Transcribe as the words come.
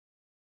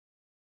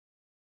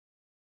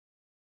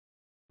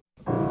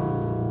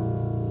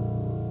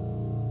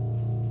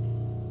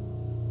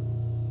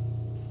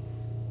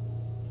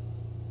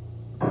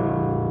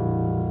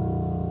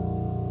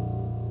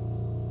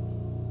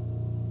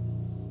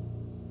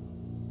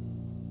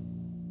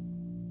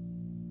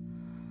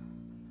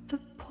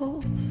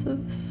pulse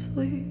of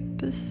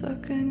sleep is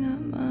sucking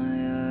at my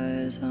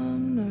eyes.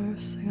 I'm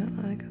nursing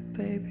it like a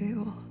baby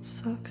while it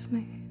sucks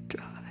me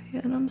dry.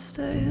 And I'm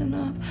staying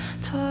up,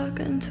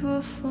 talking to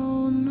a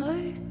phone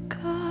like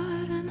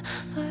God and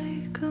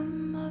like a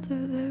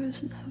mother. There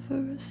is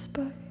never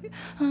respite.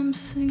 I'm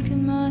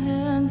sinking my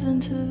hands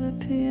into the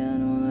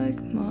piano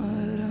like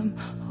mud. I'm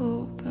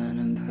hoping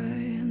and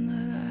praying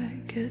that I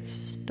get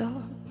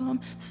stuck. I'm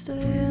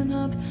staying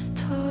up,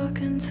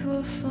 talking to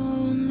a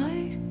phone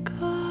like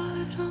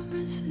God. I'm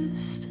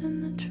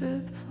resisting the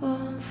trip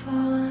while I'm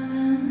falling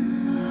in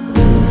love.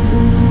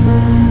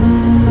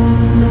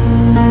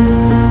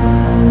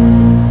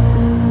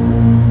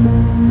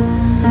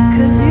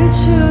 Cause you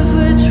choose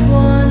which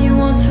one you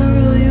want to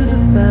rule you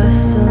the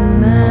best. A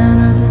man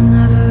or the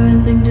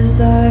never-ending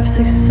desire of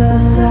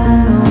success.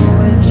 I know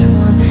which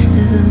one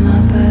is in my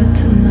bed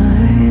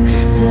tonight.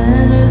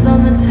 Dinner's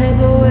on the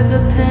table with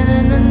a pen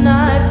and a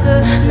knife. The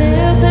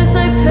meal tastes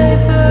like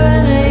paper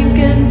and ink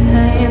and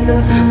pain.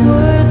 The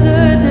words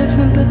are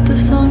different but the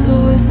song's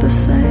always the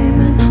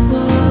same. And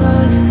while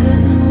I sit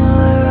and while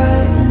I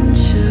write and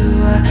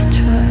chew, I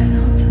try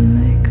not to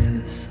make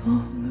this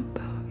song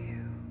about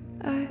you.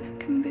 I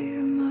can be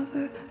your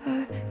mother,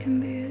 I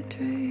can be a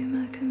dream.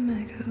 I can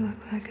make it look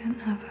like it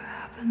never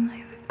happened,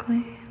 leave it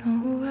clean.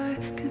 Oh, I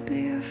could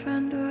be your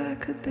friend or I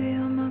could be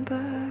on my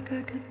back.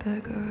 I could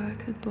beg or I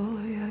could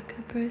bully, I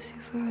could brace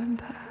you for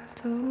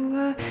impact.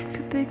 Oh, I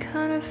could be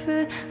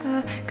counterfeit,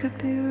 I could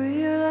be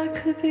real. I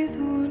could be the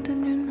wound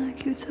in your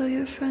neck you tell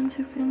your friends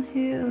you can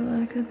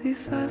heal. I could be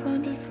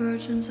 500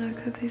 virgins, I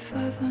could be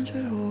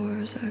 500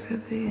 whores. I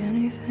could be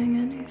anything,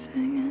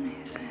 anything,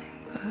 anything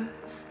but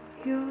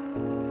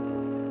yours.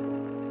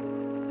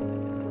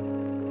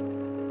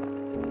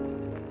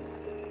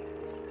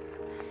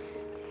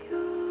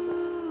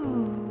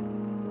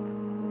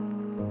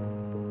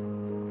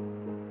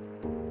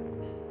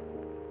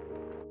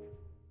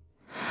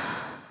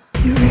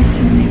 You read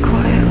to me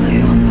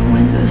quietly on the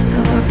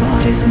windowsill. Our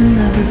bodies will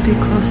never be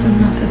close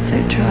enough if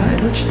they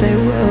tried, which they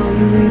will.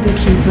 You either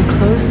keep a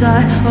close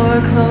eye or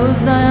a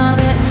closed eye on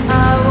it.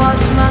 I watch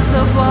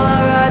myself while I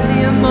ride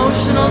the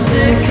emotional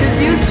dick. Cause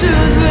you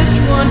choose which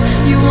one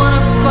you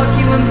wanna fuck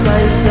you in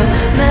place. A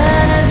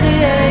man at the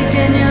ache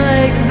in your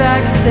legs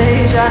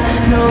backstage. I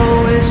know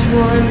which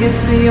one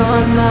gets me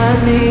on my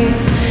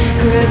knees,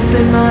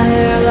 gripping my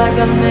hair like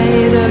I'm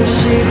made of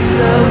sheets.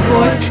 The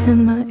voice in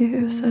my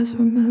ear says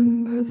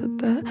remember the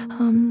bet.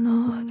 I'm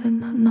not and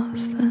not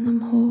nothing,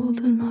 I'm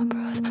holding my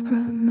breath.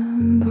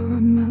 Remember,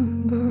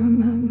 remember,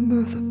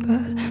 remember the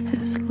bet.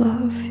 His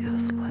love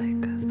feels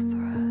like a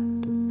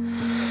threat.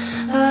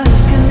 I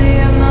can be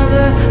your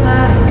mother,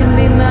 I can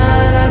be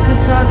mad. I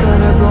could talk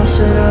utter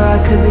bullshit or I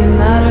could be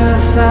matter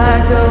of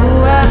fact.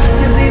 Oh, I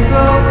could be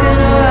broken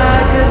or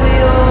I could be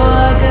whole.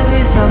 I could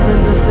be something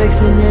to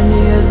fix in your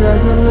New Year's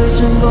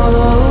resolution goal.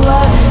 Oh,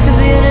 I could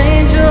be an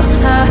angel,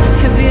 I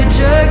could be a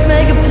jerk.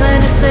 Make a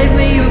plan to save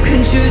me, you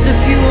can choose if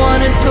you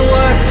want it to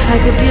work. I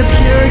could be a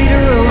purity to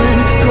ruin,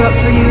 corrupt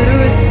for you to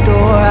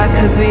restore. I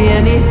could be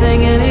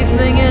anything,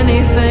 anything,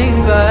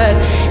 anything but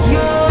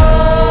yours.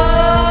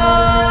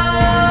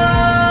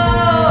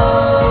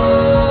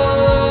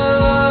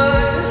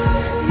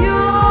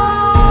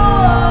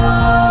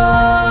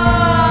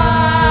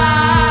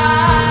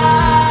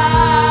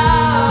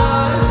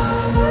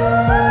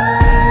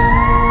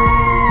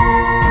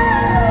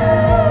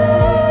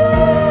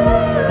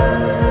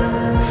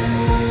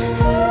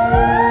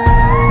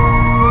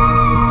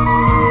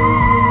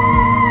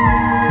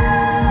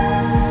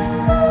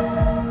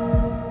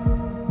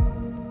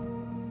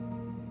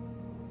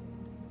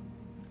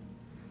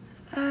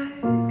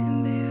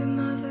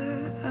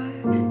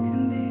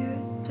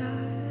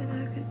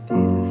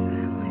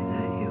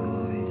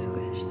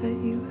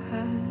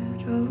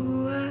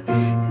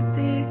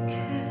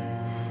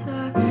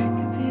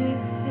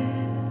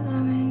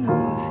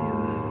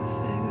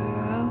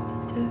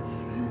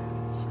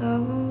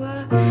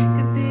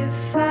 Could be